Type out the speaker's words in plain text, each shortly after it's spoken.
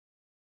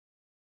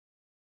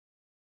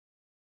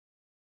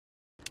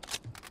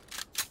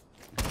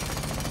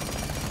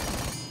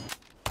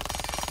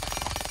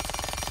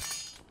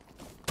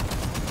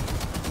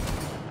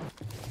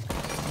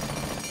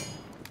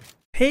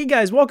Hey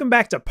guys, welcome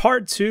back to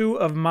part 2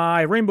 of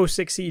my Rainbow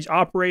Six Siege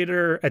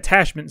Operator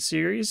attachment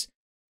series.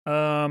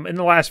 In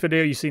the last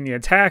video, you've seen the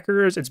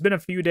attackers. It's been a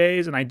few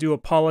days, and I do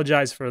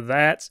apologize for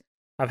that.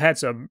 I've had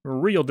some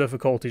real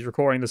difficulties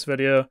recording this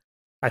video.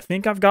 I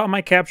think I've got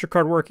my capture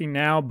card working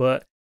now,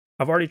 but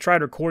I've already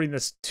tried recording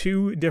this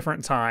 2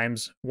 different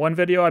times. One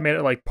video, I made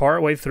it like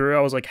part way through.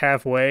 I was like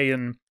halfway,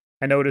 and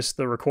I noticed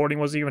the recording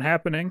wasn't even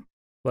happening.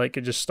 Like,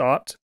 it just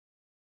stopped.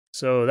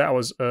 So that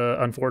was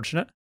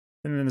unfortunate.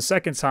 And then the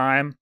second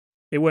time,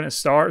 it wouldn't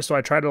start, so I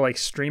tried to like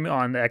stream it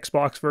on the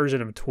Xbox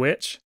version of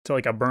Twitch to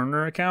like a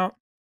burner account,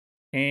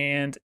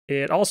 and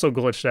it also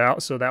glitched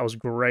out, so that was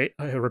great.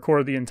 I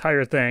recorded the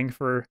entire thing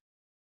for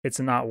it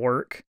to not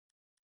work,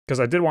 because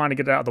I did want to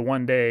get it out the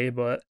one day,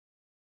 but...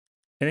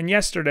 And then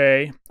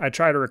yesterday, I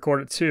tried to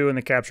record it too, and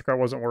the capture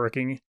card wasn't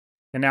working.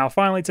 And now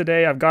finally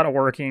today, I've got it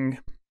working.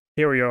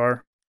 Here we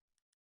are.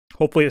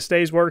 Hopefully it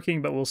stays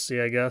working, but we'll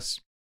see, I guess.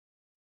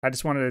 I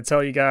just wanted to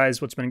tell you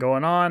guys what's been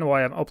going on,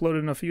 why I've uploaded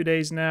in a few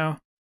days now.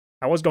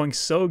 I was going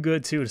so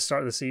good, too, to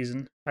start the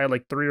season. I had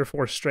like 3 or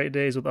 4 straight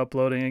days with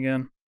uploading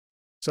again.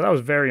 So that was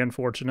very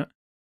unfortunate.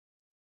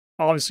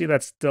 Obviously,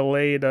 that's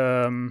delayed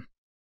the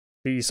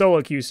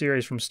solo queue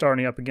series from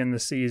starting up again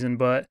this season,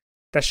 but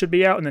that should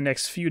be out in the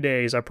next few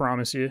days, I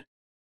promise you.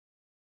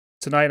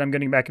 Tonight, I'm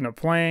getting back into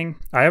playing.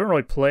 I haven't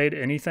really played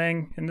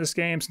anything in this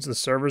game since the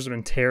servers have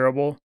been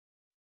terrible.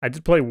 I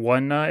did play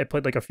one night. I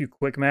played like a few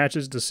quick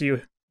matches to see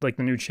like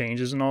the new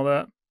changes and all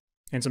that,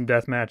 and some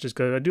death matches,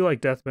 because I do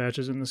like death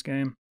matches in this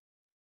game.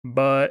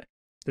 But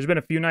there's been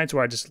a few nights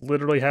where I just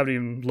literally haven't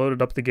even loaded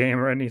up the game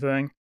or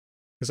anything,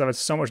 because I've had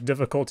so much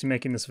difficulty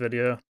making this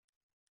video.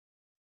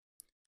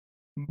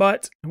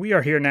 But we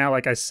are here now,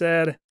 like I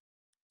said.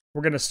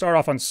 We're going to start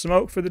off on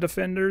smoke for the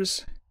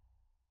defenders.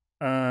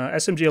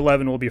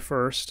 SMG-11 will be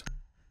first.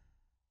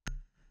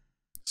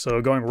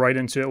 So going right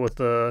into it with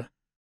the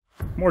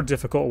more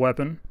difficult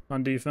weapon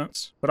on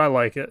defense, but I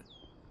like it.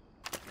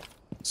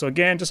 So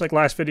again, just like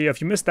last video, if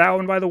you missed that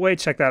one, by the way,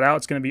 check that out.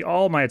 It's going to be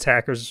all my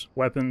attackers'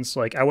 weapons.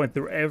 Like, I went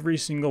through every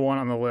single one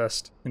on the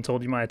list and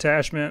told you my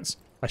attachments.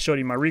 I showed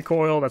you my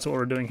recoil. That's what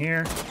we're doing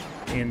here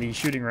in the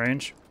shooting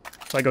range.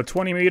 So I go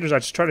 20 meters. I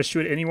just try to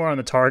shoot anywhere on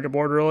the target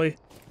board, really.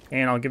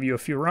 And I'll give you a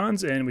few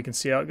runs, and we can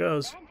see how it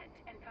goes.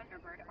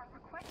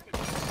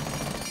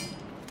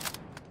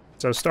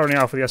 So starting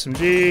off with the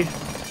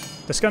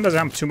SMG. This gun doesn't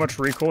have too much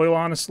recoil,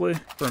 honestly,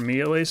 for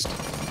me at least.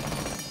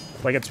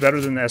 Like, it's better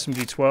than the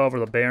SMG-12 or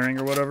the Bearing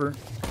or whatever.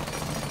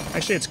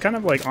 Actually, it's kind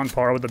of like on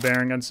par with the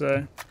Bearing, I'd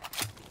say.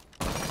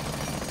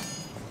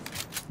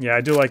 Yeah, I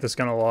do like this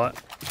gun a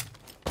lot.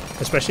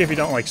 Especially if you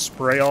don't like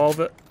spray all of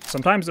it.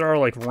 Sometimes there are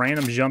like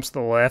random jumps to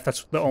the left.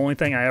 That's the only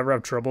thing I ever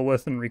have trouble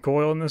with in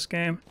recoil in this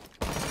game.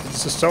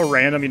 It's just so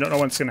random, you don't know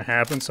when it's going to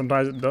happen.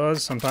 Sometimes it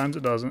does, sometimes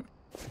it doesn't.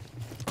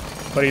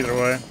 But either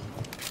way.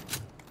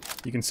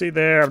 You can see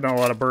there, I've done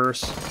a lot of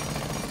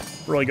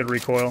bursts. Really good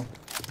recoil.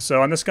 So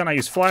on this gun, I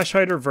use flash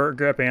hider, vert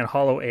grip, and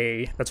hollow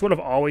A. That's what I've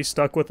always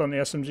stuck with on the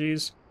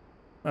SMGs.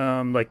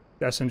 Like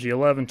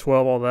SMG-11,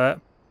 12, all that.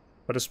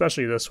 But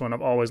especially this one,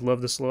 I've always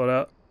loved this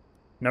loadout.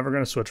 Never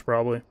going to switch,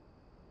 probably.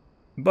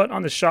 But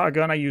on the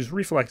shotgun, I use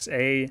reflex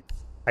A.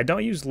 I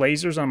don't use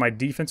lasers on my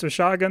defensive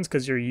shotguns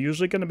because you're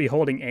usually going to be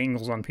holding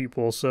angles on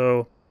people.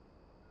 So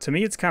to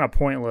me, it's kind of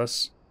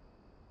pointless.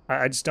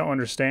 I just don't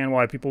understand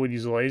why people would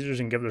use lasers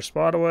and give their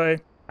spot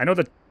away. I know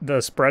that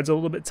the spread's a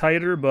little bit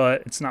tighter,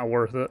 but it's not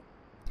worth it.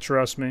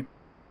 Trust me.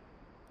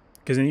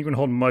 Because then you can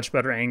hold much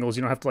better angles.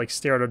 You don't have to like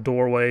stare at a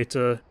doorway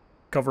to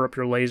cover up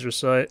your laser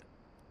sight.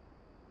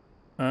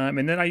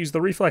 And then I use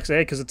the reflex A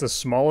because it's the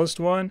smallest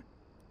one,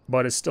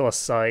 but it's still a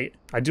sight.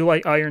 I do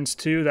like irons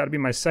too. That'd be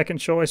my second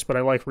choice, but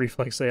I like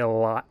reflex A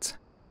lot.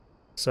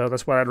 So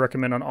that's what I'd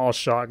recommend on all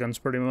shotguns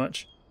pretty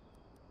much.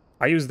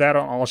 I use that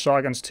on all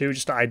shotguns too,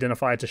 just to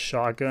identify it's a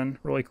shotgun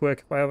really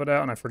quick if I have it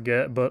out and I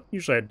forget, but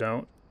usually I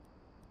don't.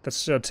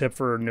 That's a tip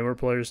for newer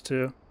players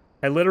too.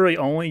 I literally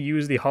only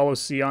use the hollow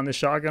C on this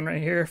shotgun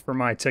right here for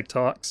my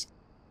TikToks.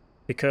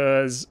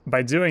 Because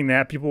by doing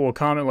that, people will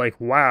comment like,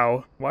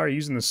 wow, why are you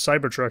using the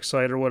Cybertruck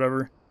sight or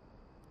whatever?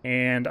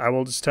 And I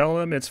will just tell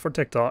them it's for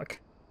TikTok.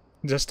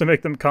 Just to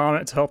make them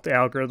comment to help the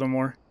algorithm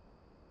more.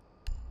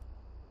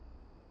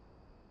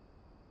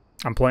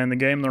 I'm playing the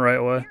game the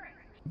right way.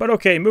 But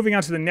okay, moving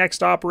on to the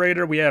next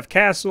operator, we have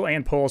Castle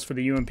and Pulse for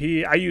the UMP.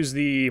 I use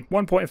the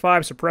 1.5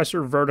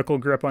 suppressor vertical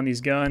grip on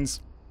these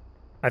guns.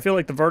 I feel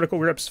like the vertical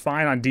grip's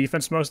fine on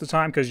defense most of the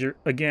time because you're,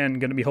 again,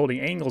 going to be holding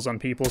angles on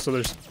people, so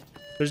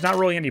there's not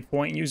really any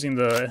point in using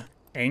the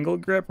angle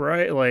grip,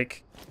 right?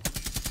 Like,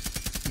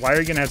 why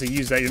are you going to have to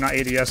use that? You're not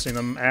ADSing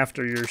them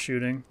after you're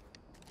shooting.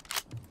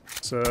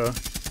 So,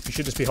 you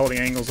should just be holding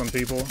angles on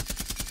people.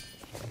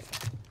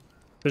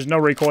 There's no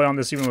recoil on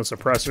this even with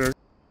suppressor.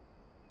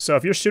 So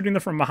if you're shooting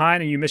them from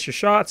behind and you miss your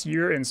shots,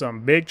 you're in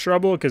some big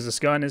trouble because this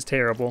gun is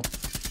terrible.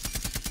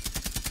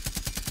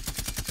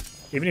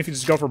 Even if you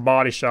just go for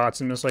body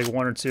shots and miss like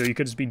 1 or 2, you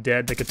could just be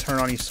dead. They could turn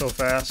on you so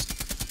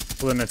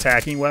fast with an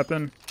attacking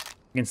weapon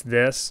against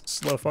this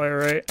slow fire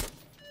rate.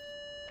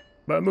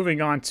 But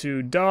moving on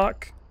to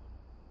Doc.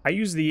 I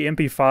use the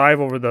MP5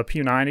 over the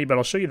P90, but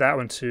I'll show you that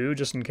one too,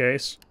 just in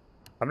case.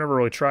 I've never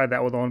really tried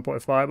that with the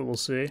 1.5, but we'll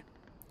see.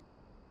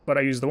 But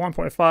I use the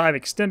 1.5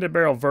 extended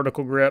barrel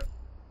vertical grip.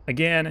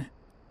 Again,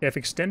 if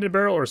extended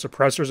barrel or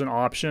suppressor is an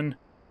option,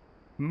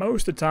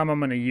 most of the time I'm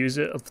going to use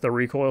it if the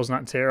recoil is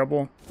not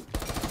terrible.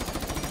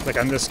 Like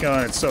on this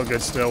gun, it's so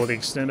good still with the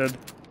extended.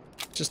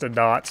 Just a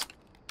dot.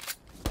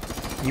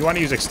 You want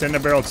to use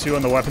extended barrel too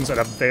on the weapons that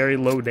have very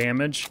low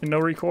damage and no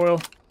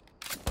recoil.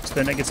 So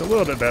then it gets a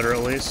little bit better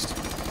at least.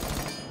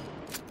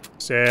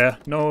 So yeah,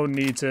 no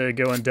need to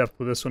go in depth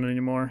with this one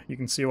anymore. You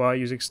can see why I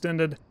use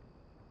extended.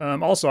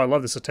 Also, I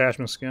love this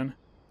attachment skin.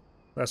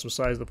 That's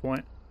besides the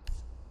point.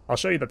 I'll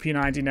show you the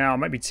P90 now. I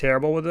might be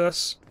terrible with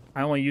this.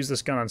 I only use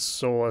this gun on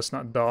Solus,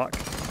 not Doc.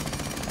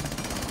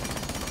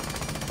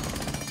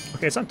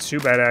 Okay, it's not too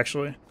bad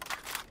actually.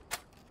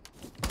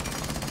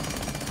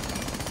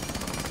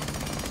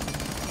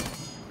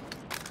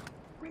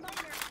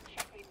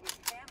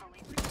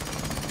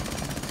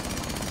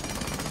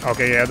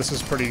 Okay, yeah, this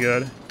is pretty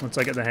good once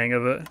I get the hang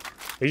of it.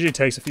 It usually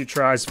takes a few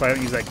tries if I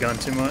don't use that gun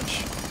too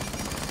much.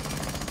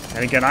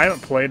 And again, I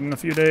haven't played in a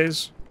few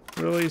days,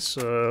 really,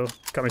 so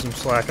cut me some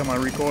slack on my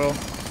recoil.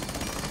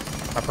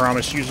 I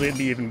promise, usually it'd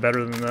be even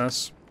better than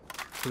this.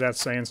 So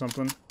that's saying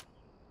something.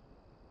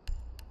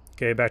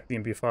 Okay, back to the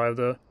MP5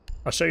 though.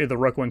 I'll show you the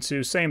Rook one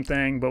too, same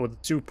thing, but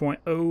with the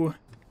 2.0,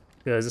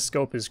 because the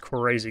scope is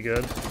crazy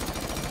good.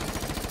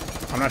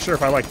 I'm not sure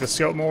if I like the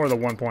scope more or the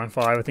 1.5.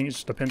 I think it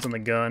just depends on the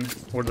gun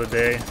or the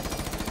day.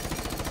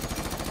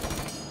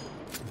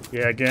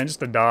 Yeah, again,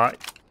 just a dot.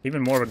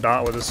 Even more of a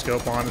dot with the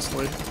scope,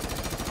 honestly.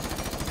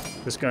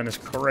 This gun is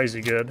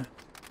crazy good.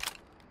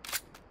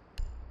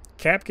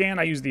 Capcan,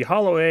 I use the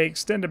Hollow A,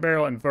 extended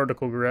barrel, and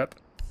vertical grip.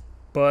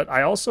 But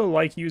I also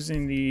like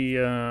using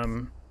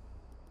the,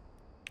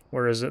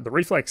 where is it? The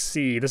Reflex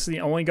C. This is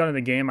the only gun in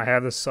the game I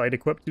have this sight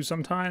equipped to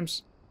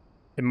sometimes.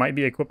 It might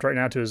be equipped right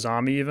now to a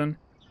zombie even.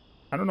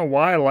 I don't know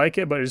why I like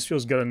it, but it just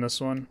feels good in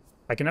this one.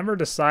 I can never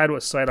decide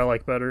what sight I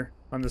like better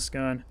on this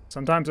gun.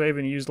 Sometimes I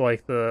even use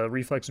like the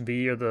Reflex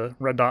B or the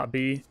Red Dot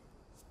B.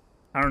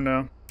 I don't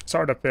know. It's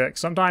hard to pick.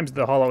 Sometimes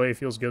the Hollow A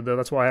feels good though.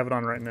 That's why I have it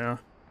on right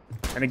now.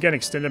 And again,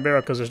 extended barrel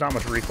because there's not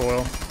much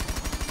recoil,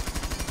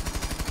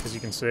 as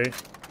you can see.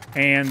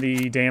 And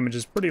the damage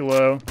is pretty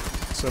low,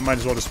 so I might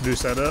as well just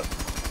boost that up.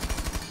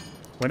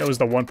 When it was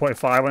the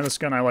 1.5 on this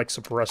gun, I like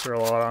suppressor a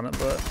lot on it,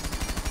 but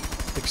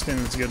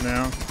extended's good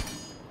now.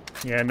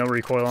 Yeah, no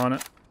recoil on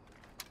it.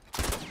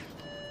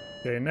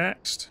 Okay,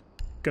 next.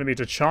 Gonna be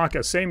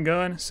Tachanka. Same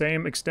gun,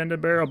 same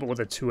extended barrel, but with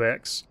a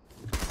 2X.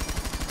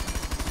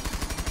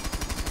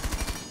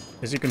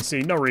 As you can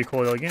see, no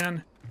recoil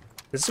again.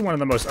 This is one of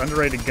the most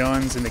underrated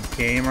guns in the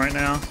game right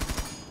now.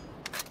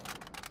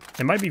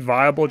 It might be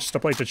viable just to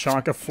play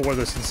Tachanka for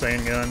this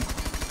insane gun.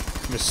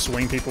 Just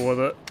swing people with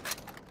it.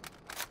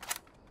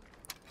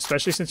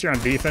 Especially since you're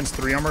on defense,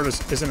 3 armor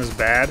isn't as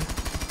bad.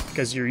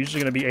 Because you're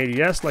usually going to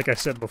be ADS, like I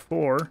said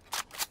before.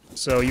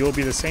 So you'll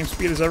be the same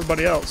speed as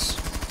everybody else.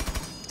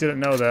 Didn't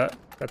know that.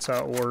 That's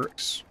how it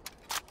works.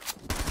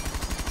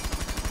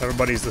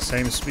 Everybody's the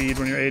same speed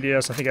when you're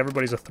ADS. I think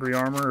everybody's a 3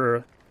 armor or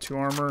a 2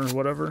 armor or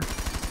whatever.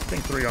 I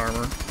think 3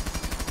 armor.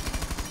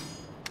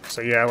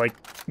 So yeah, like,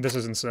 this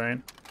is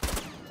insane.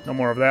 No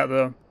more of that,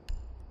 though.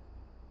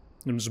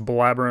 I'm just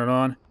blabbering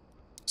on.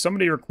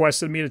 Somebody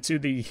requested me to do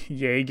the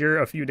Jaeger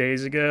a few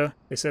days ago.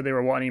 They said they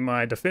were wanting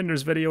my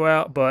Defenders video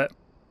out, but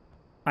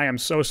I am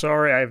so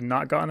sorry I have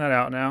not gotten that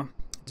out now,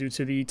 due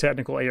to the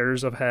technical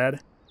errors I've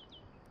had.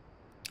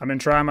 I've been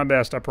trying my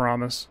best, I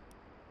promise.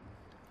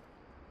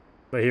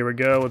 But here we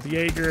go with the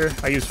Jaeger.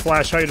 I use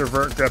Flash Hider,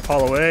 Vert Grip,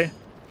 Hollow A,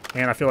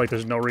 and I feel like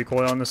there's no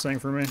recoil on this thing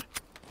for me.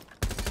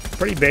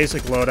 Pretty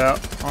basic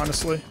loadout,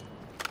 honestly.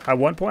 At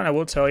one point, I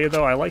will tell you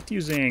though, I liked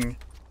using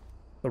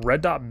the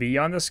Red Dot B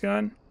on this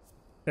gun.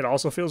 It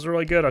also feels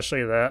really good, I'll show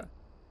you that.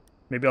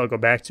 Maybe I'll go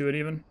back to it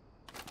even.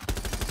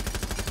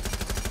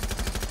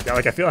 Yeah,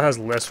 like I feel it has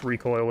less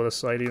recoil with a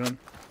sight even.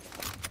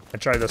 I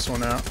tried this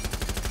one out.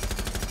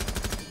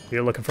 If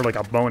you're looking for like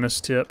a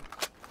bonus tip,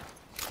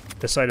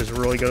 this sight is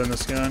really good in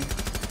this gun.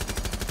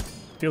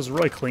 Feels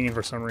really clean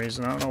for some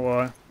reason, I don't know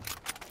why.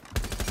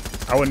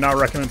 I would not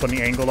recommend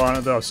putting angled on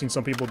it though, I've seen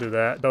some people do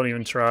that. Don't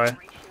even try.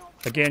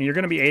 Again, you're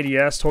going to be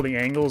ADS holding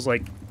angles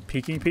like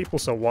peeking people,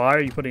 so why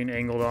are you putting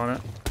angled on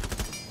it?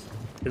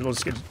 It'll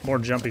just get more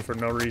jumpy for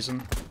no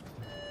reason.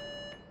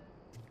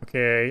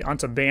 Okay,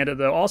 onto Bandit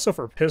though. Also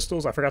for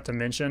pistols, I forgot to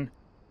mention,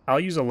 I'll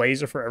use a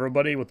laser for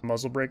everybody with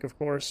muzzle brake, of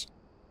course.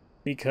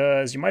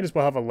 Because you might as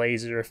well have a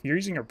laser. If you're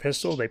using your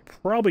pistol, they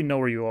probably know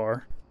where you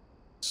are.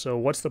 So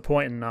what's the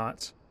point in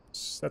not?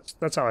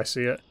 That's how I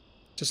see it.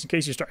 Just in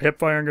case you start hip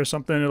firing or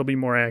something, it'll be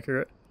more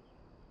accurate.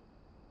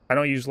 I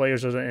don't use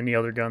lasers on any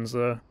other guns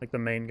though, like the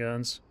main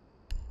guns.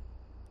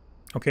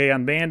 Okay,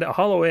 on Bandit,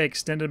 Hollow A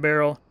extended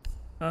barrel.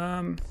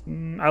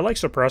 I like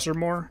suppressor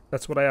more.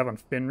 That's what I have on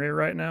Fenrir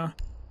right now.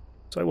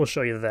 So I will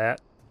show you that.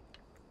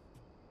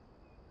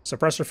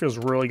 Suppressor feels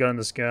really good in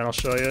this gun, I'll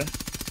show you.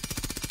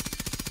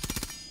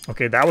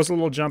 Okay, that was a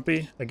little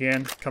jumpy.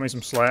 Again, cut me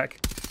some slack.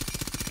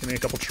 Give me a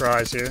couple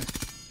tries here.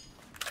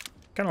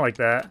 kind of like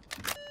that.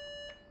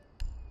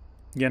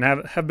 Again,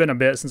 have been a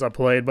bit since I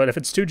played, but if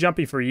it's too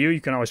jumpy for you, you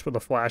can always put the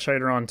flash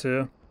hider on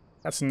too.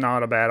 That's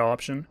not a bad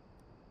option.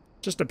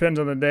 Just depends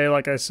on the day,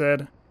 like I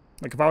said.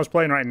 Like if I was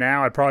playing right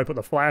now, I'd probably put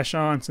the flash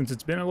on since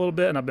it's been a little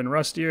bit and I've been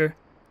rustier.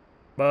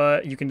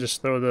 But you can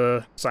just throw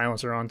the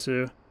silencer on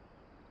too.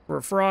 For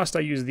Frost,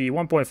 I use the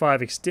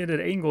 1.5 extended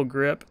angle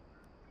grip,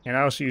 and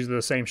I also use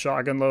the same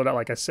shotgun loadout,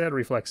 like I said,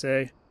 Reflex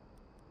A. I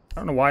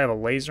don't know why I have a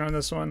laser on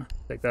this one.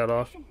 Take that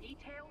off.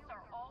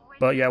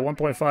 But yeah,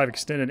 1.5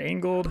 extended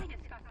angled.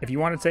 If you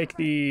want to take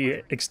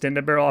the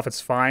extended barrel off,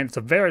 it's fine. It's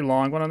a very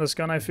long one on this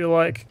gun, I feel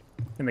like.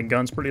 And the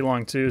gun's pretty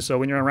long too, so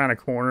when you're around a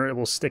corner, it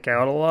will stick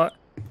out a lot.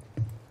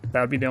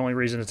 That would be the only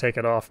reason to take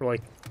it off for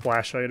like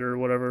flash hider or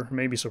whatever,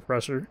 maybe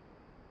suppressor.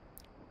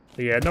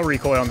 But yeah, no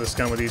recoil on this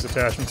gun with these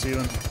attachments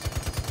even.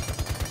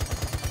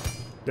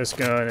 This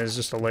gun is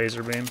just a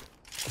laser beam.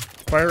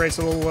 Fire rate's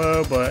a little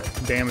low, but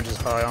damage is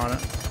high on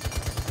it.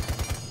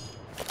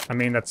 I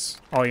mean, that's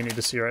all you need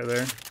to see right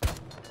there.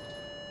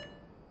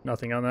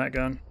 Nothing on that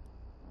gun.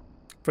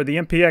 For the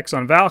MPX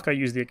on Valk, I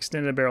use the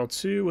extended barrel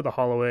 2 with a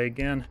hollow A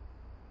again.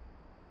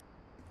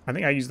 I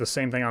think I use the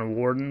same thing on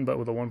Warden, but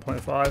with a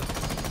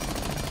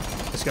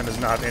 1.5. This gun does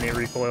not have any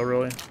recoil,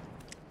 really.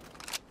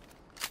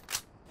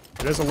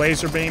 It is a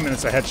laser beam, and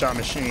it's a headshot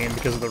machine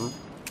because of the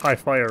high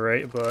fire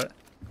rate, but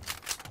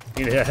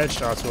you need to hit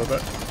headshots with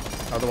it.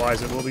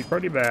 Otherwise, it will be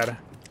pretty bad.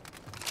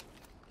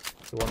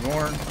 So one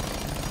more.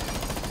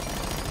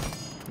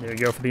 There you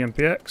go for the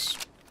MPX.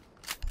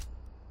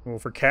 Well,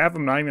 for Cav,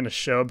 I'm not even going to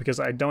show because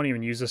I don't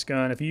even use this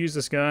gun. If you use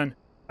this gun,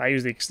 I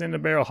use the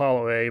extended barrel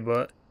hollow A,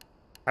 but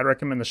I'd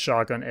recommend the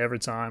shotgun every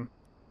time.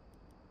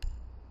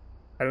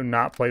 I do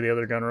not play the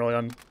other gun really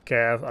on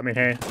Cav. I mean,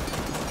 hey,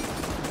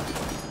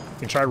 you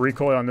can try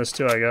recoil on this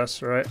too, I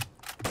guess, right?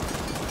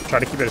 Try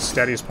to keep it as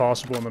steady as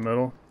possible in the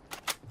middle.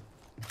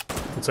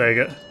 We'll take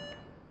it.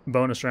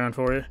 Bonus round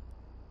for you.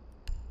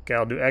 Okay,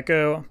 I'll do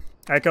Echo.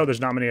 Echo,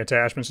 there's not many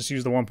attachments. Just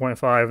use the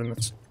 1.5 and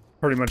that's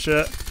pretty much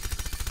it.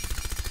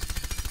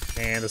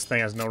 And this thing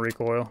has no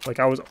recoil. Like,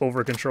 I was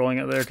over-controlling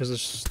it there because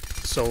it's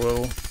just so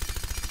little.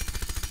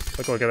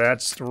 Look at that,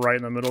 just right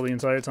in the middle the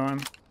entire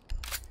time.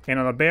 And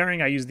on the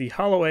bearing, I use the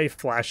hollow A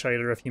flash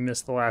hider if you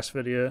missed the last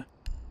video.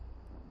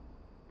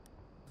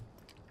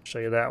 Show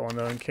you that one,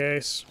 though, in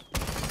case.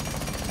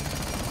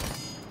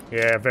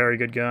 Yeah, very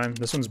good gun.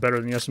 This one's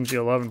better than the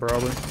SMG-11,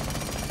 probably.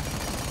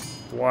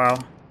 Wow.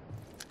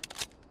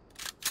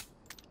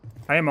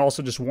 I am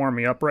also just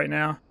warming up right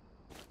now.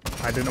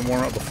 I didn't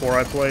warm up before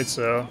I played,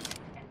 so...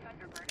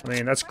 I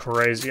mean, that's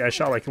crazy. I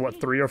shot like, what,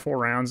 3 or 4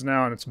 rounds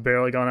now, and it's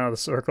barely gone out of the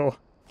circle.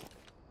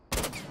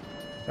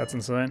 That's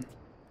insane.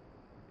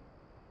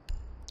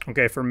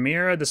 Okay, for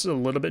Mira, this is a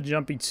little bit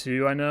jumpy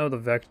too, I know, the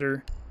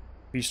Vector.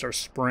 You start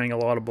spraying a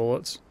lot of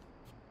bullets.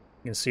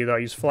 You can see that I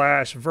use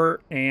Flash,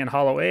 Vert, and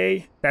Hollow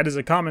A. That is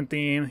a common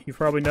theme, you've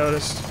probably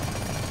noticed.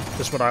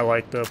 Just what I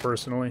like, though,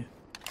 personally.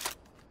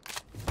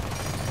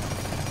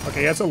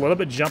 Okay, that's a little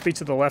bit jumpy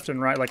to the left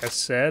and right, like I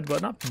said,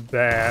 but not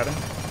bad.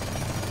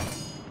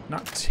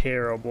 Not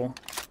terrible.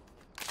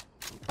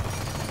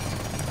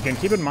 Again,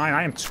 keep in mind,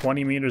 I am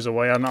 20 meters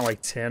away. I'm not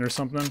like 10 or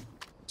something.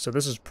 So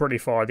this is pretty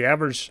far. The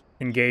average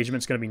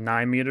engagement is going to be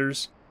 9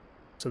 meters.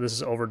 So this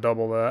is over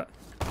double that.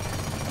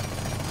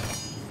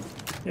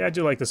 Yeah, I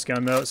do like this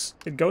gun, though.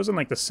 It goes in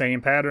like the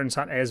same pattern. It's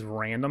not as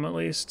random, at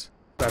least.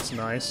 That's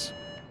nice.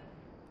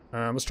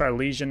 Let's try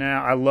Legion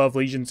now. I love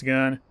Legion's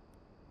gun.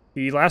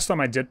 The last time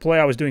I did play,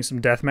 I was doing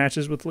some death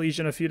matches with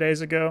Legion a few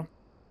days ago.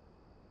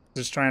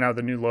 Just trying out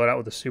the new loadout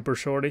with the Super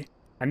Shorty.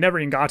 I never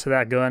even got to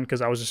that gun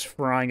because I was just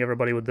frying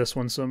everybody with this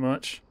one so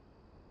much.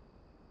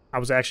 I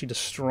was actually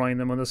destroying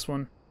them with this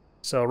one.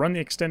 So run the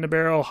extended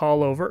barrel,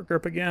 hollow vert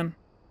grip again.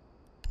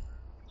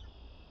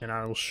 And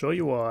I will show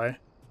you why.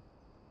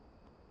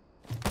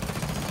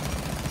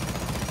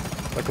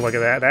 Look at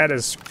that.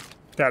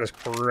 That is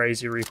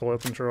crazy recoil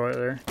control right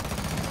there.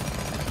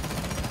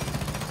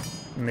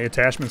 And the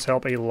attachments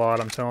help a lot,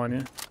 I'm telling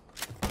you.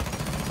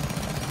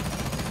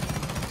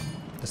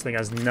 This thing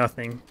has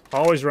nothing.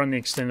 Always run the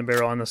extended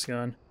barrel on this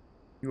gun.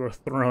 You are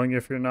throwing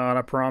if you're not,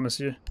 I promise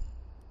you.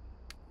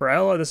 For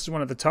Ella, this is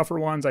one of the tougher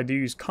ones. I do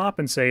use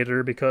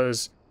compensator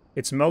because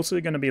it's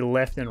mostly going to be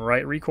left and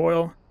right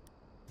recoil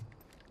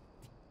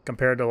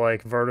compared to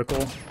like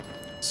vertical.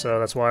 So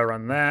that's why I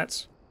run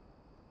that.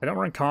 I don't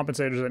run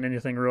compensators on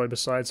anything really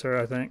besides her,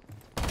 I think.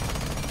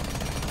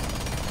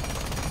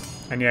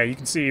 And yeah, you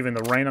can see even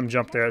the random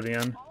jump there at the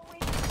end.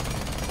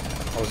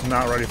 I was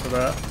not ready for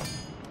that.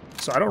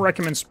 So I don't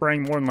recommend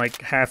spraying more than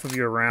like half of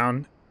your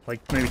round, like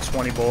maybe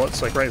 20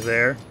 bullets, like right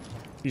there.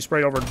 If you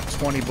spray over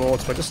 20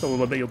 bullets, but just a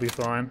little bit, you'll be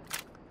fine.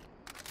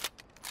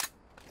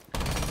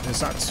 And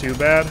it's not too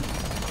bad.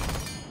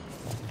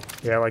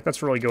 Yeah, like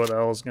that's really good with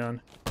L's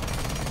gun.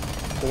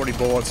 40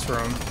 bullets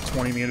from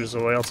 20 meters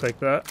away, I'll take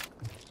that.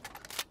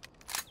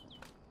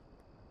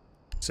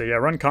 So yeah,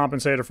 run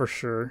compensator for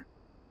sure.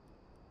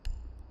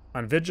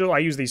 On Vigil, I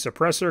use the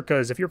suppressor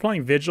because if you're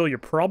playing Vigil, you're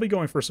probably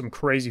going for some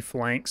crazy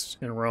flanks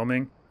and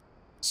roaming.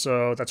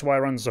 So that's why I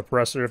run the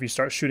suppressor. If you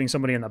start shooting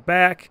somebody in the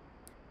back,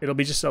 It'll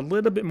be just a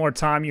little bit more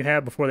time you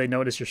have before they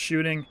notice you're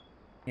shooting,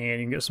 and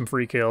you can get some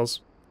free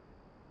kills.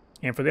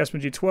 And for the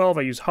SMG-12,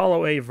 I use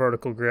hollow A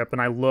vertical grip,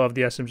 and I love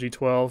the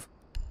SMG-12.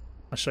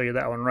 I'll show you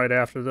that one right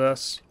after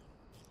this.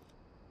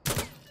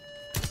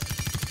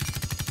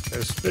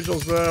 There's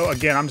vigils, though.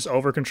 Again, I'm just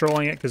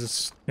over-controlling it because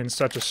it's in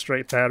such a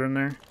straight pattern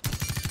there.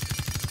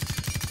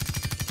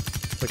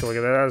 Take a look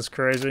at that. That is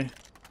crazy.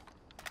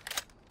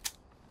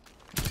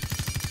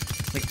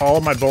 Like, all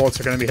of my bullets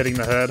are going to be hitting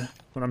the head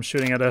when I'm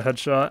shooting at a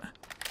headshot.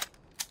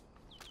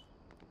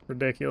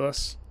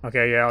 Ridiculous.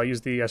 Okay, yeah, I'll use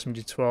the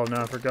SMG-12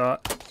 now. I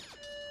forgot.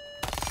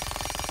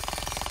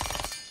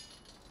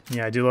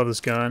 Yeah, I do love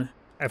this gun.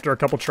 After a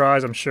couple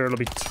tries, I'm sure it'll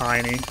be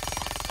tiny.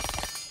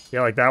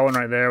 Yeah, like that one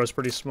right there was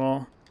pretty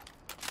small.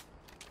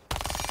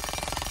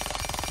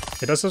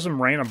 It does have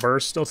some random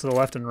bursts still to the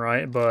left and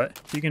right, but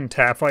if you can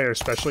tap fire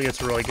especially,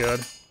 it's really good.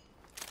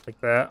 Like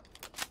that.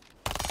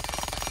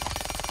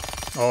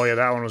 Oh yeah,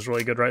 that one was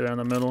really good right there in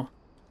the middle.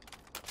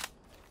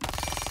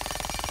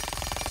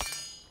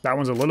 That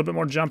one's a little bit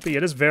more jumpy.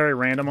 It is very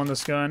random on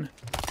this gun.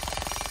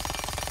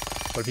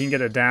 But if you can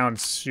get it down,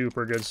 it's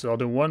super good. So I'll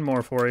do one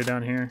more for you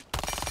down here.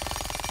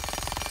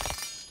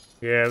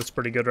 Yeah, that's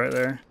pretty good right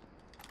there.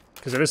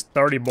 Because it is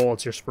 30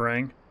 bullets you're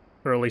spraying.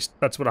 Or at least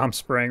that's what I'm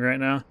spraying right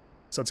now.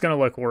 So it's going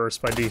to look worse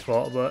by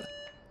default, but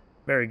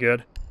very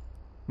good.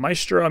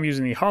 Maestro, I'm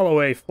using the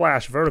hollow A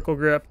flash vertical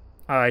grip.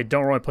 I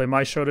don't really play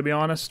Maestro to be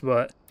honest,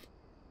 but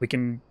we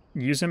can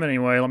use him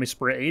anyway. Let me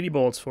spray 80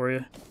 bullets for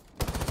you.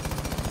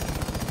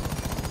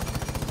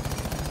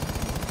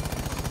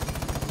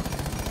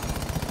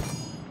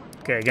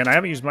 Okay, again, I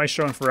haven't used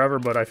Maestro in forever,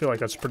 but I feel like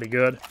that's pretty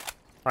good.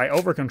 I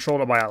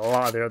over-controlled it by a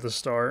lot there at the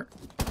start.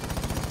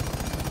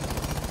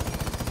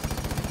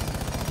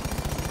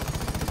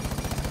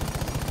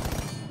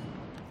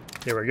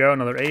 Here we go,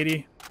 another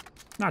 80.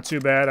 Not too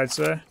bad, I'd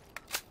say.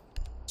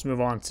 Let's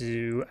move on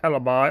to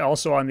Alibi.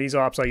 Also on these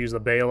ops, I use the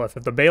Bailiff.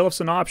 If the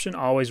Bailiff's an option,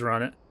 always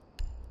run it.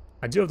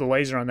 I do have the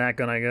laser on that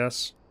gun, I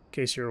guess, in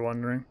case you were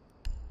wondering.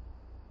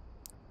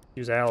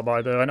 Use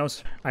Alibi, though. I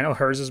know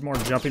hers is more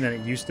jumping than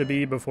it used to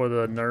be before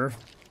the nerf.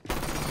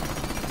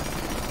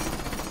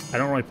 I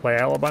don't really play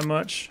Alibi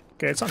much.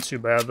 Okay, it's not too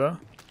bad, though.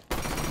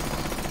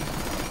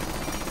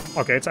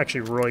 Okay, it's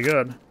actually really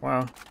good.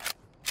 Wow.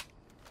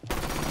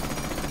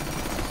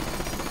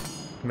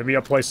 Maybe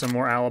I'll play some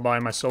more Alibi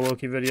in my solo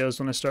key videos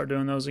when I start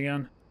doing those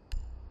again.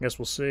 Guess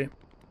we'll see.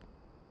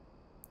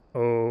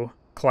 Oh,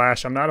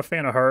 Clash. I'm not a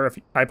fan of her. If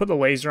I put the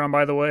laser on,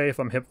 by the way, if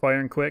I'm hip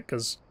firing quick,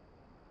 because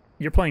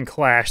you're playing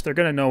Clash, they're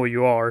going to know where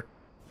you are.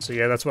 So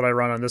yeah, that's what I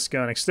run on this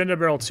gun. Extended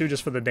barrel 2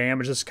 just for the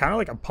damage. It's kind of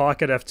like a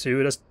pocket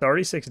F2. It does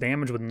 36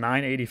 damage with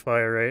 980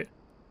 fire rate.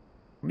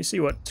 Let me see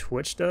what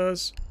Twitch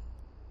does.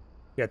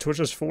 Yeah, Twitch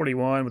does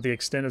 41 with the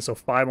extended, so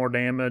 5 more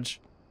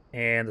damage.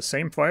 And the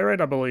same fire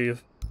rate, I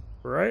believe.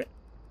 Right?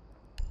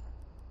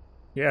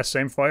 Yeah,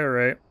 same fire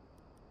rate.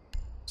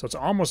 So it's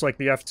almost like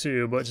the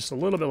F2, but just a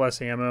little bit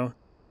less ammo. A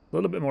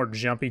little bit more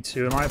jumpy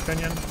too, in my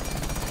opinion.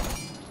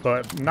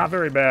 But not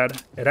very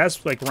bad. It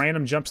has like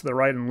random jumps to the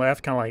right and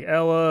left, kind of like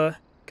Ella,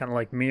 kind of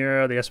like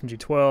Mira, the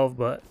SMG-12,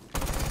 but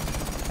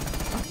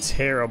not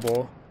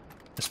terrible.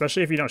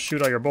 Especially if you don't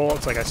shoot all your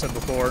bullets, like I said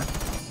before.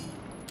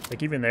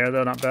 Like even there,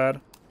 though, not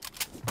bad.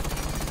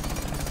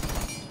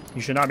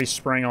 You should not be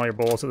spraying all your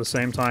bullets at the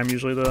same time,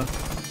 usually, though.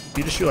 If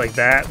you just shoot like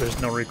that,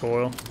 there's no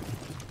recoil.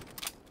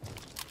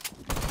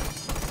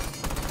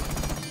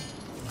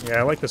 Yeah,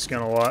 I like this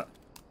gun a lot.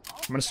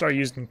 I'm going to start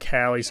using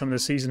Callie some of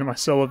this season in my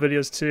solo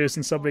videos too,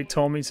 since somebody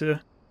told me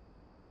to.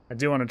 I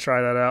do want to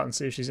try that out and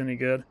see if she's any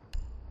good.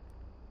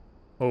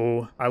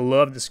 Oh, I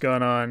love this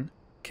gun on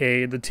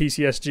Cade, the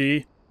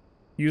TCSG.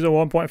 Use a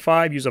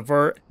 1.5, use a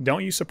vert.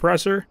 Don't use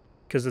suppressor,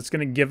 because it's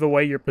going to give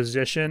away your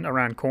position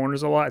around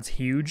corners a lot. It's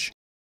huge.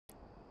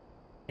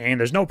 And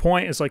there's no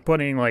point. It's like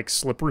putting like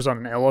slippers on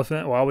an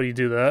elephant. Why would you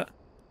do that?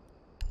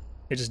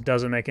 It just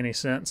doesn't make any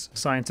sense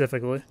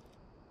scientifically.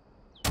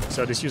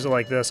 So just use it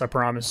like this, I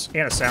promise.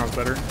 And it sounds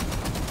better.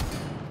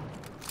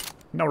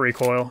 No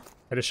recoil.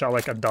 I just shot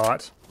like a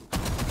dot.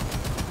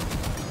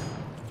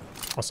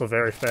 Also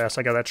very fast.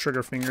 I got that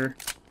trigger finger.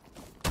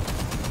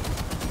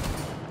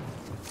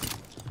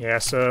 Yeah,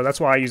 so that's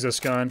why I use this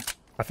gun.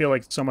 I feel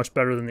like it's so much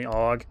better than the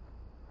AUG.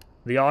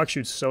 The AUG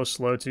shoots so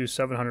slow too.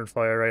 700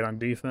 fire rate on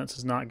defense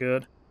is not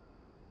good.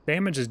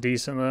 Damage is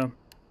decent though.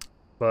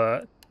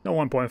 But no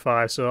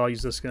 1.5, so I'll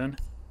use this gun.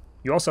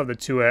 You also have the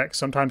 2X.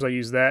 Sometimes I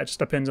use that. It just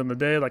depends on the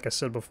day, like I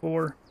said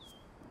before.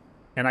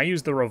 And I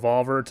use the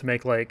revolver to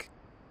make, like,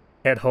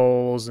 head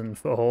holes and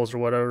foot holes or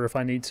whatever if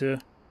I need to.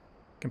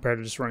 Compared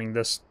to just running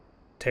this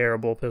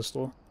terrible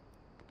pistol.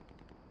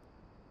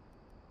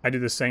 I do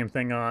the same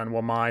thing on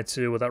Wamai,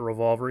 too, with that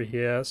revolver he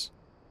has.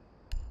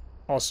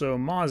 Also,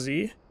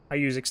 Mozzie. I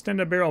use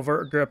extended barrel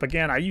vert grip.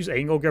 Again, I use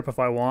angle grip if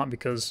I want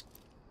because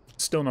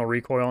still no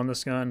recoil on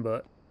this gun,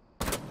 but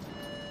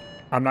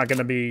I'm not going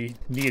to be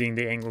needing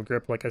the angle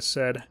grip, like I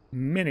said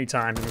many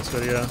times in this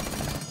video.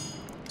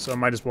 So I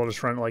might as well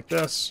just run it like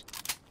this.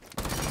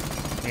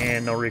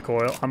 And no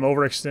recoil. I'm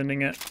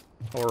overextending it,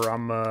 or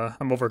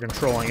I'm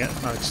over-controlling it,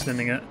 not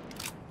extending it.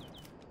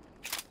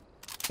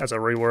 That's a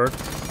reword.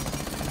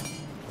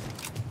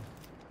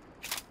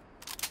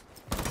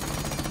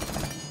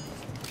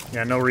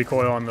 Yeah, no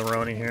recoil on the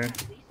Roni here.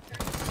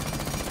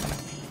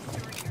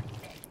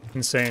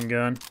 Insane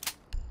gun.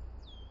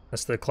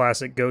 That's the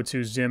classic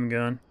go-to Zim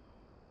gun.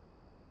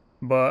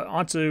 But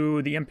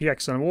onto the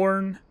MPX on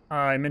Warren.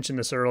 I mentioned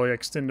this earlier,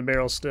 extended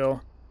barrel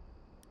still.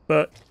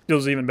 But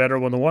feels even better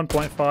with the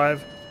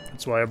 1.5.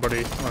 That's why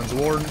everybody runs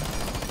Warden.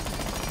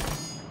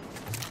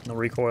 No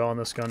recoil on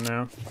this gun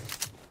now.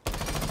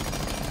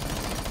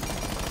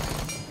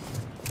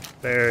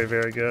 Very,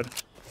 very good.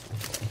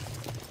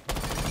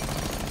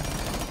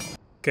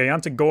 Okay,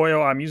 onto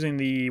Goyo. I'm using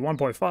the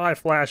 1.5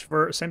 flash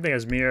vert. Same thing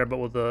as Mirror, but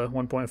with the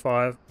 1.5.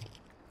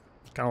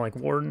 Kind of like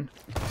Warden.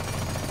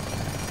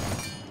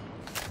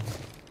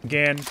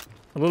 Again,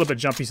 a little bit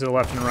jumpy to the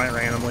left and right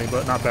randomly,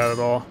 but not bad at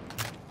all.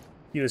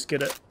 You just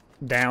get it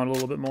down a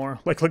little bit more.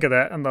 Like, look at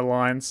that on the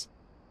lines.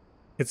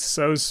 It's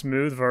so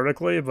smooth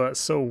vertically, but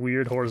so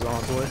weird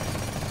horizontally.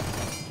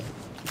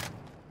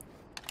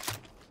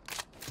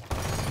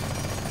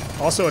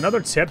 Also, another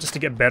tip just to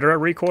get better at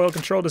recoil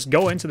control, just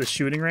go into the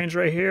shooting range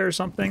right here or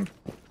something.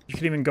 You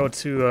can even go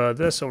to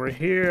this over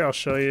here. I'll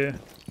show you.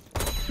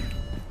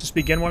 Just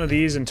begin one of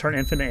these and turn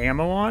infinite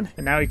ammo on,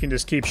 and now you can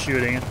just keep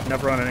shooting,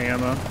 never run an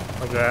ammo,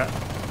 like that.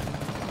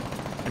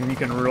 And you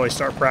can really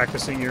start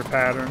practicing your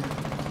pattern.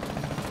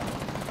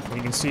 And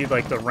you can see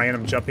like the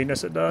random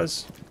jumpiness it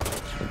does.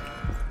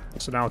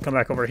 So now I'll come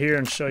back over here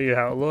and show you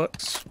how it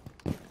looks.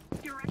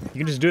 You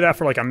can just do that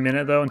for like a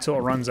minute though until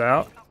it runs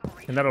out,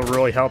 and that'll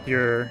really help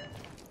your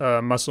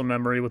muscle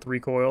memory with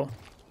recoil.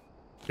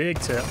 Big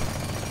tip.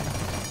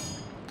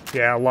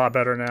 Yeah, a lot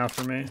better now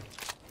for me.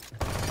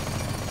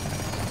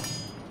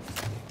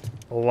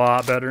 A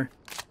lot better.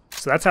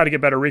 So that's how to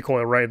get better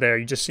recoil right there.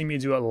 You just see me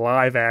do it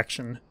live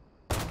action.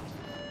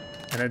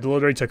 And it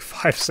literally took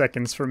 5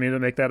 seconds for me to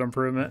make that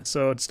improvement.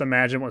 So just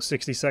imagine what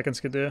 60 seconds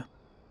could do.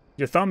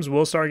 Your thumbs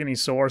will start getting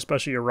sore,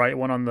 especially your right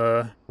one on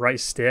the right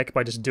stick,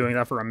 by just doing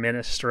that for a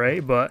minute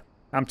straight. But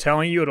I'm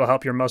telling you, it'll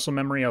help your muscle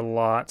memory a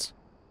lot.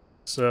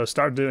 So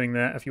start doing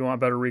that if you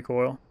want better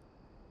recoil.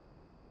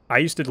 I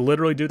used to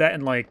literally do that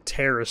in like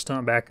Terrorist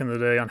Hunt back in the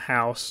day on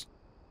House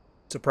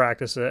to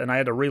practice it. And I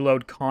had to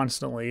reload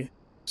constantly.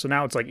 So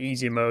now it's like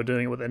easy mode,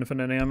 doing it with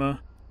infinite ammo.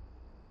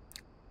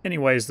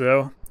 Anyways,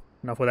 though,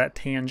 enough with that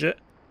tangent.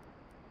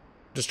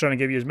 Just trying to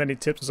give you as many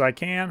tips as I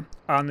can.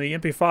 On the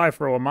MP5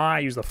 for OMI, I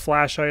use the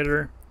flash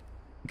hider.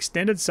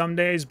 Extended some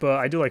days, but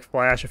I do like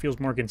flash. It feels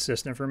more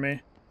consistent for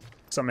me.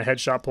 So I'm a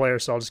headshot player,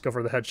 so I'll just go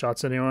for the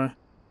headshots anyway.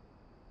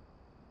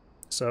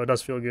 So it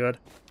does feel good.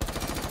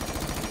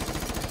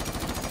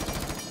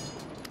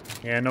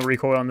 Yeah, no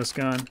recoil on this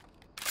gun.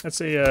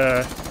 That's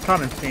a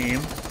common theme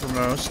for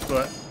most,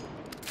 but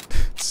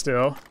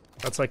still,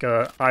 that's like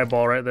a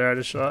eyeball right there I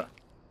just shot.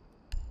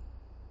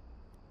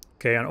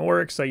 Okay, on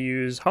Oryx I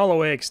use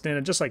Holloway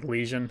extended, just like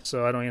Legion,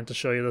 so I don't even have to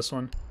show you this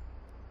one.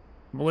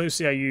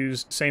 Malusi I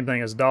use same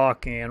thing as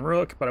Doc and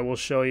Rook, but I will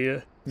show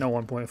you no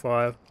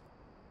 1.5.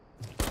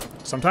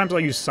 Sometimes I'll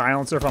use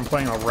Silencer if I'm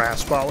playing a rat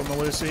spot with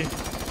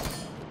Malusi.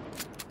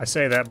 I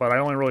say that, but I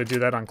only really do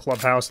that on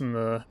Clubhouse and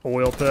the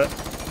oil pit.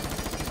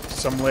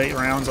 Some late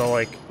rounds I'll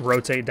like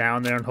rotate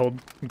down there and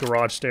hold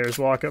garage stairs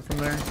walk up from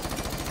there.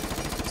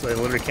 So they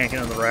literally can't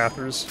get into the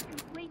rafters.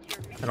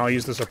 And I'll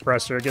use the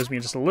suppressor. It gives me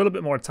just a little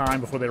bit more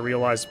time before they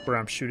realize where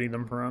I'm shooting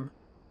them from.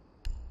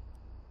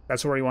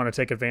 That's where you want to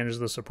take advantage of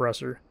the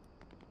suppressor.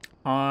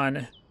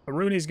 On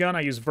Rooney's gun,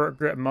 I use vert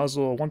grip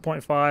muzzle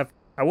 1.5.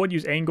 I would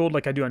use angled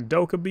like I do on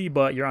Dokkaebi,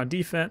 but you're on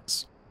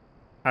defense.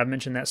 I've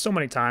mentioned that so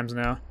many times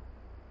now.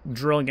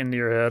 Drilling into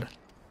your head.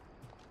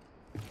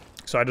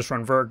 So I just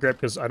run vert grip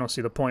because I don't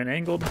see the point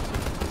angled.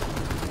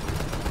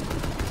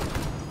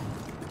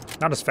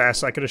 Not as fast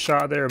as I could have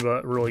shot there,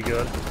 but really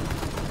good.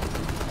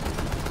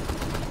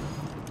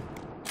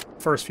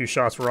 First few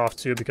shots were off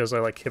too because I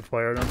like hip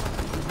fired them.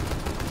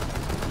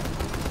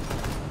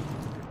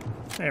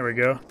 There we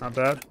go, not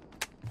bad.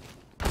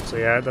 So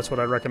yeah, that's what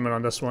I'd recommend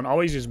on this one.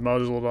 Always use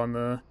muzzled on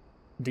the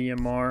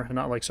DMR and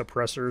not like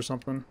suppressor or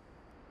something.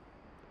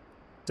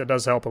 That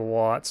does help a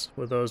lot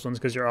with those ones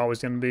because you're always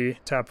going to be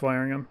tap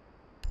firing them.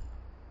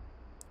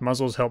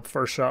 Muzzles help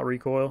first shot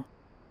recoil.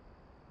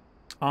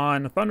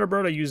 On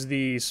Thunderbird, I use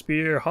the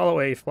Spear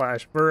Holloway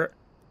Flash Vert,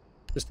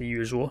 just the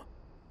usual.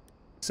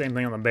 Same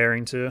thing on the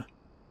bearing too.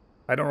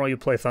 I don't really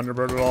play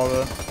Thunderbird at all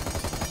though.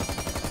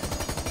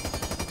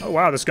 Oh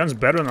wow, this gun's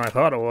better than I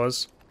thought it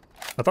was.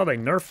 I thought they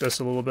nerfed this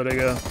a little bit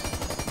ago.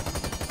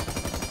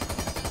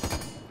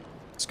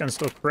 This gun's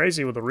still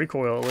crazy with the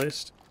recoil at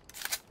least.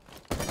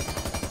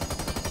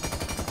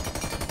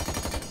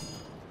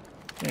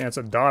 Yeah, it's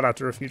a dot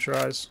after a few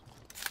tries.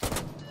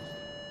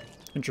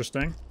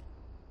 Interesting.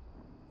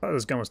 I thought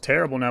this gun was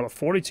terrible now, but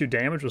 42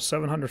 damage with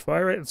 700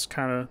 fire rate, it's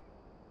kind of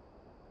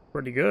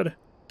pretty good.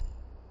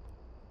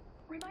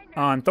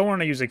 On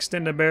Thorn, I use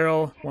extended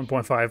barrel,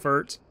 1.5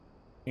 vert,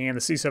 and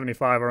the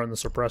C75 are in the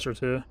suppressor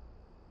too.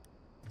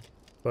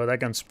 But that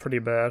gun's pretty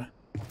bad.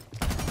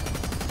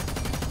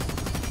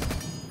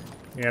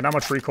 Yeah, not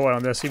much recoil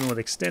on this, even with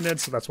extended,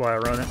 so that's why I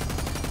run it.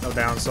 No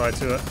downside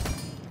to it.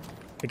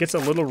 It gets a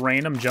little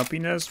random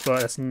jumpiness,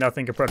 but it's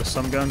nothing compared to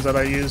some guns that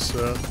I use,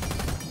 so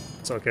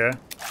it's okay.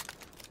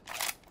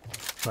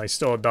 Like,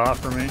 still a dot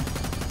for me.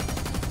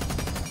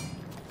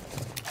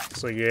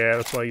 So yeah,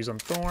 that's why I use on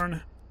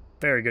Thorn.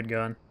 Very good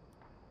gun.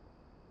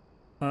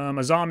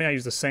 A zombie, I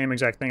use the same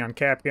exact thing on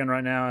Cap Gun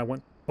right now. I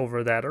went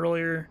over that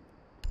earlier.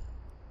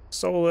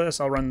 Solus,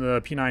 I'll run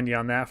the P90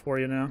 on that for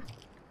you now.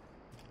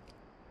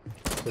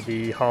 With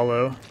the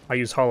hollow. I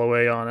use hollow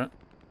A on it.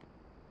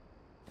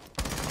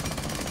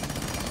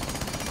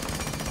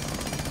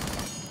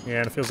 Yeah,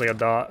 and it feels like a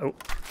dot. Oh,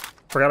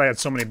 forgot I had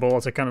so many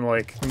bullets. I kind of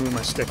like moved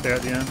my stick there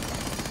at the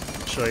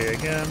end. Show you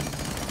again.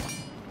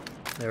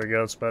 There we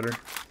go, it's better.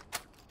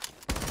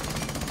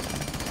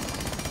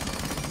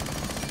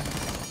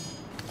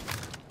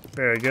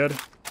 Very good.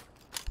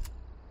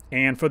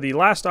 And for the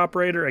last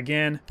operator,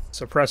 again,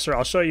 suppressor.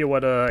 I'll show you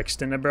what a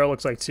extended barrel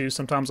looks like too.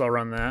 Sometimes I'll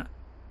run that.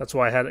 That's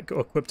why I had it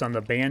equipped on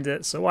the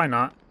Bandit, so why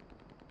not?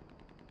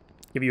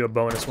 Give you a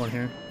bonus one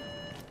here.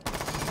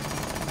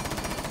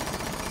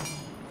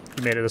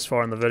 You made it this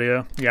far in the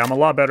video. Yeah, I'm a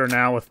lot better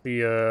now with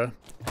the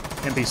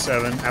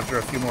MP7 after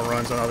a few more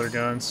runs on other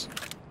guns.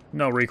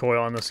 No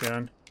recoil on this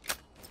gun.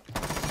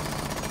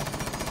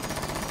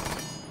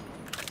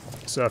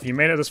 So if you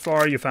made it this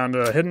far, you found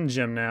a hidden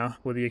gem now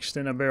with the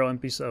extended barrel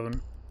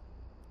MP7.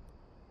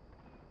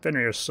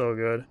 Fenrir is so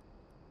good.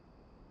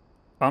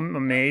 I'm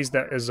amazed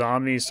that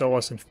Azami,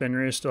 Solus, and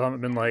Fenrir still haven't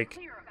been, like,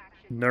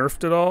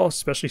 nerfed at all,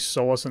 especially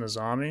Solus and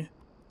Azami.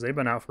 They've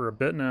been out for a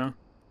bit now.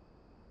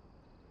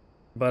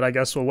 But I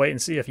guess we'll wait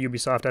and see if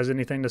Ubisoft has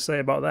anything to say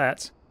about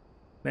that.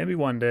 Maybe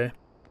one day.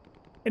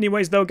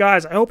 Anyways, though,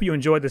 guys, I hope you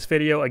enjoyed this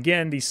video.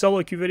 Again, the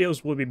solo queue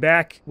videos will be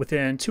back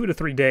within 2 to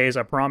 3 days,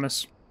 I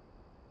promise.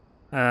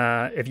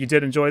 If you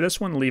did enjoy this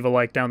one, leave a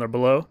like down there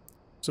below.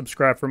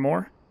 Subscribe for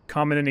more.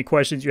 Comment any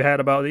questions you had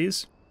about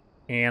these.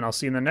 And I'll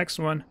see you in the next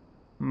one.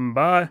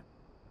 Bye.